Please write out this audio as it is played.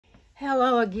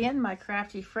Hello again, my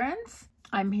crafty friends.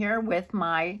 I'm here with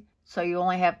my So You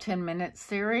Only Have 10 Minutes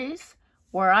series,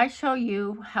 where I show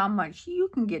you how much you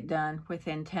can get done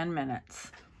within 10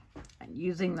 minutes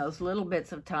using those little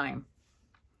bits of time.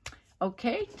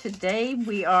 Okay, today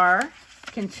we are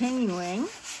continuing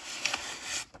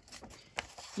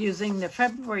using the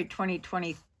February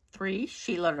 2023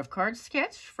 Sheetload of Cards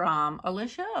sketch from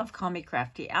Alicia of Call Me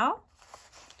Crafty Owl.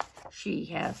 She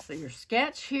has your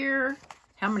sketch here,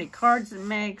 how many cards it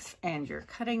makes, and your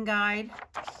cutting guide.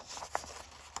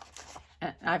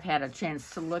 And I've had a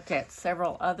chance to look at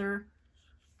several other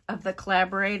of the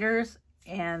collaborators,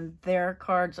 and their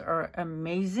cards are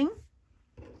amazing.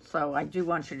 So I do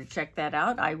want you to check that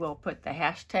out. I will put the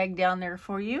hashtag down there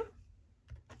for you.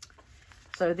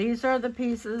 So these are the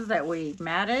pieces that we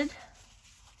matted.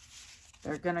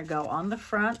 They're going to go on the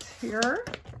front here.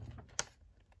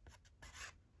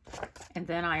 And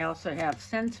then I also have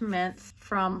sentiments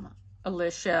from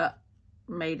Alicia,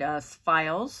 made us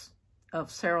files of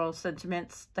several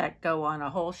sentiments that go on a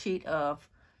whole sheet of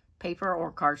paper or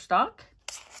cardstock,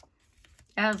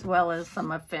 as well as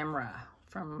some ephemera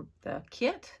from the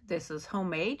kit. This is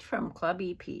homemade from Club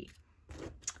EP.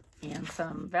 And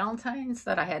some Valentines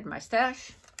that I had in my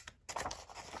stash.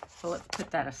 So let's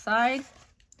put that aside.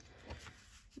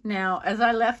 Now, as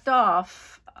I left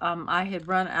off, I had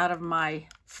run out of my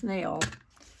snail,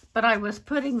 but I was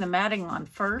putting the matting on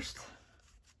first.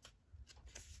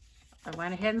 I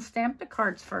went ahead and stamped the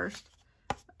cards first.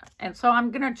 And so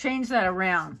I'm going to change that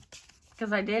around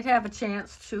because I did have a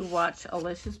chance to watch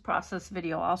Alicia's process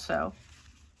video also.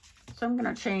 So I'm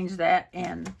going to change that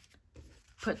and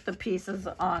put the pieces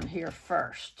on here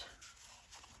first.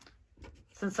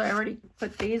 Since I already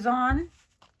put these on,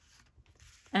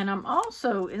 and I'm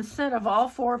also, instead of all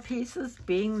four pieces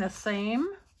being the same,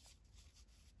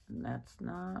 and that's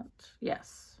not,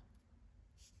 yes.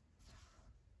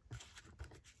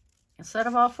 Instead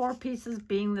of all four pieces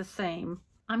being the same,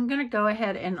 I'm going to go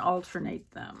ahead and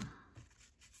alternate them.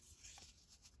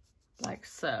 Like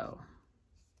so.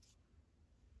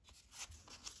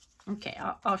 Okay,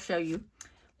 I'll show you.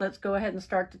 Let's go ahead and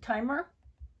start the timer.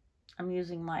 I'm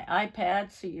using my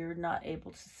iPad, so you're not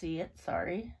able to see it,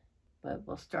 sorry. But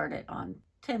we'll start it on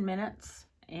 10 minutes,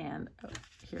 and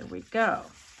here we go.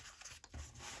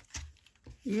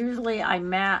 Usually I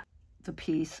mat the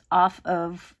piece off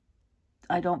of,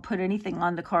 I don't put anything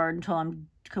on the card until I'm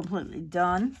completely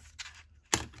done.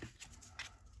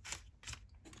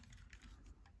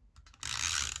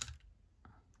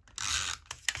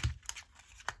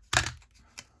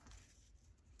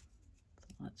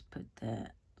 Let's put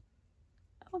that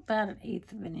about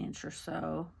 1/8 of an inch or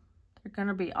so. They're going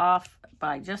to be off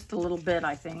by just a little bit,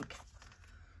 I think.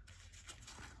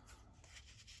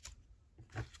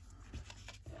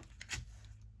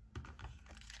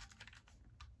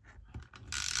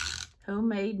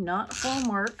 Homemade, not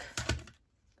homework.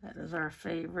 That is our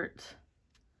favorite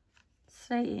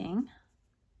saying.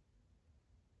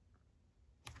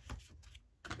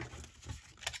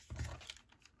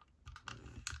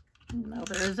 Now,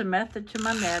 there is a method to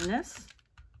my madness,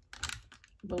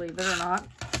 believe it or not.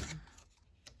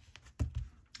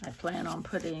 I plan on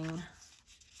putting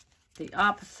the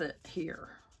opposite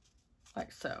here,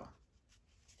 like so.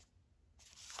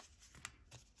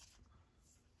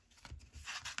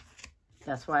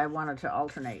 That's why I wanted to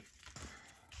alternate.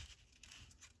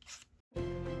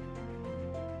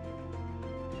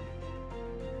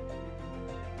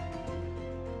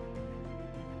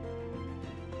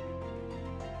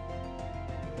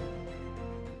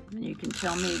 And you can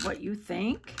tell me what you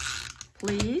think,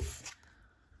 please.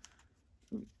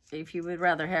 If you would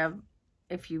rather have,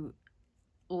 if you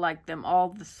like them all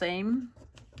the same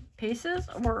pieces,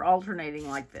 or alternating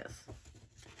like this.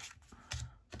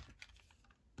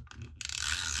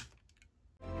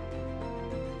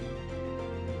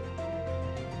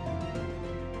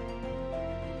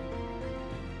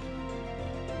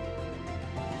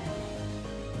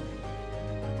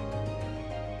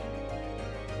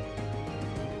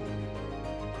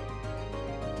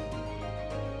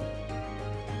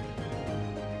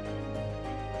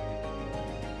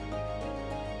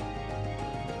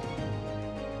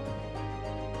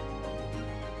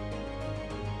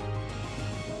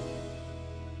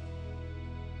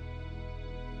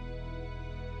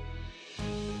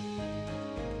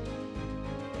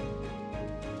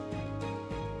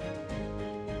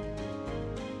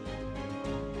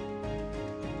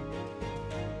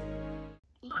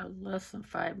 Less than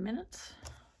 5 minutes.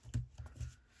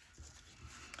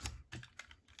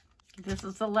 This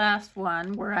is the last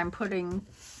one where I'm putting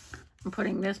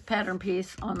this pattern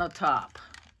piece on the top.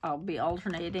 I'll be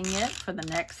alternating it for the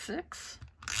next 6.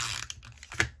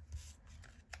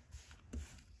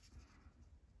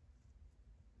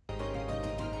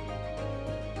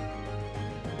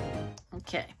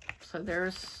 Okay, so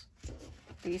there's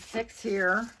these 6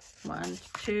 here. 1,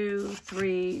 2,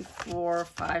 3, 4,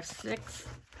 5, 6.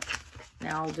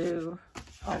 Now I'll do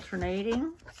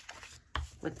alternating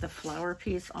with the flower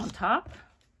piece on top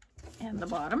and the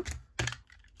bottom.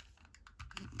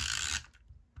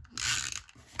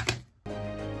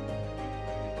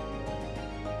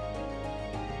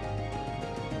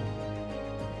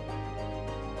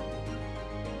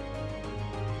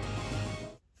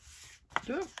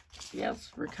 Good.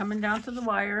 Yes, we're coming down to the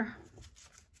wire.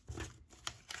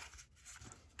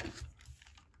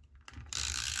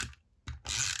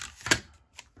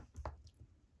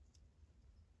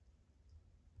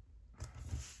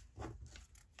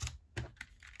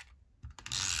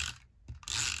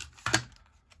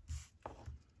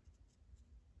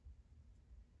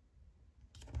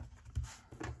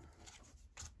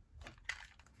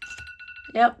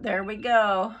 Yep, there we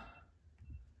go.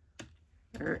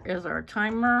 There is our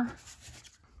timer.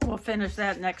 We'll finish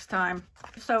that next time.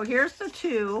 So here's the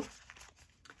 2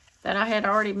 that I had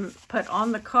already put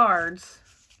on the cards.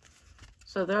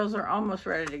 So those are almost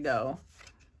ready to go.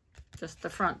 Just the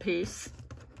front piece.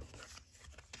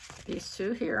 These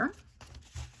 2 here.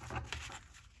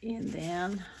 And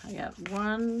then I got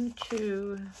 1,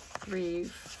 2, 3,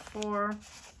 4,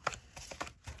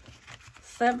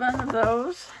 7 of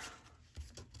those.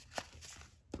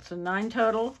 So 9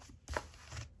 total.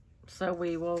 So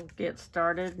we will get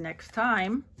started next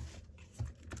time.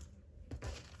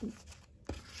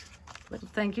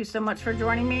 Thank you so much for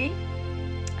joining me,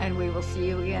 and we will see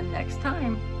you again next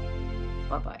time.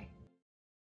 Bye-bye.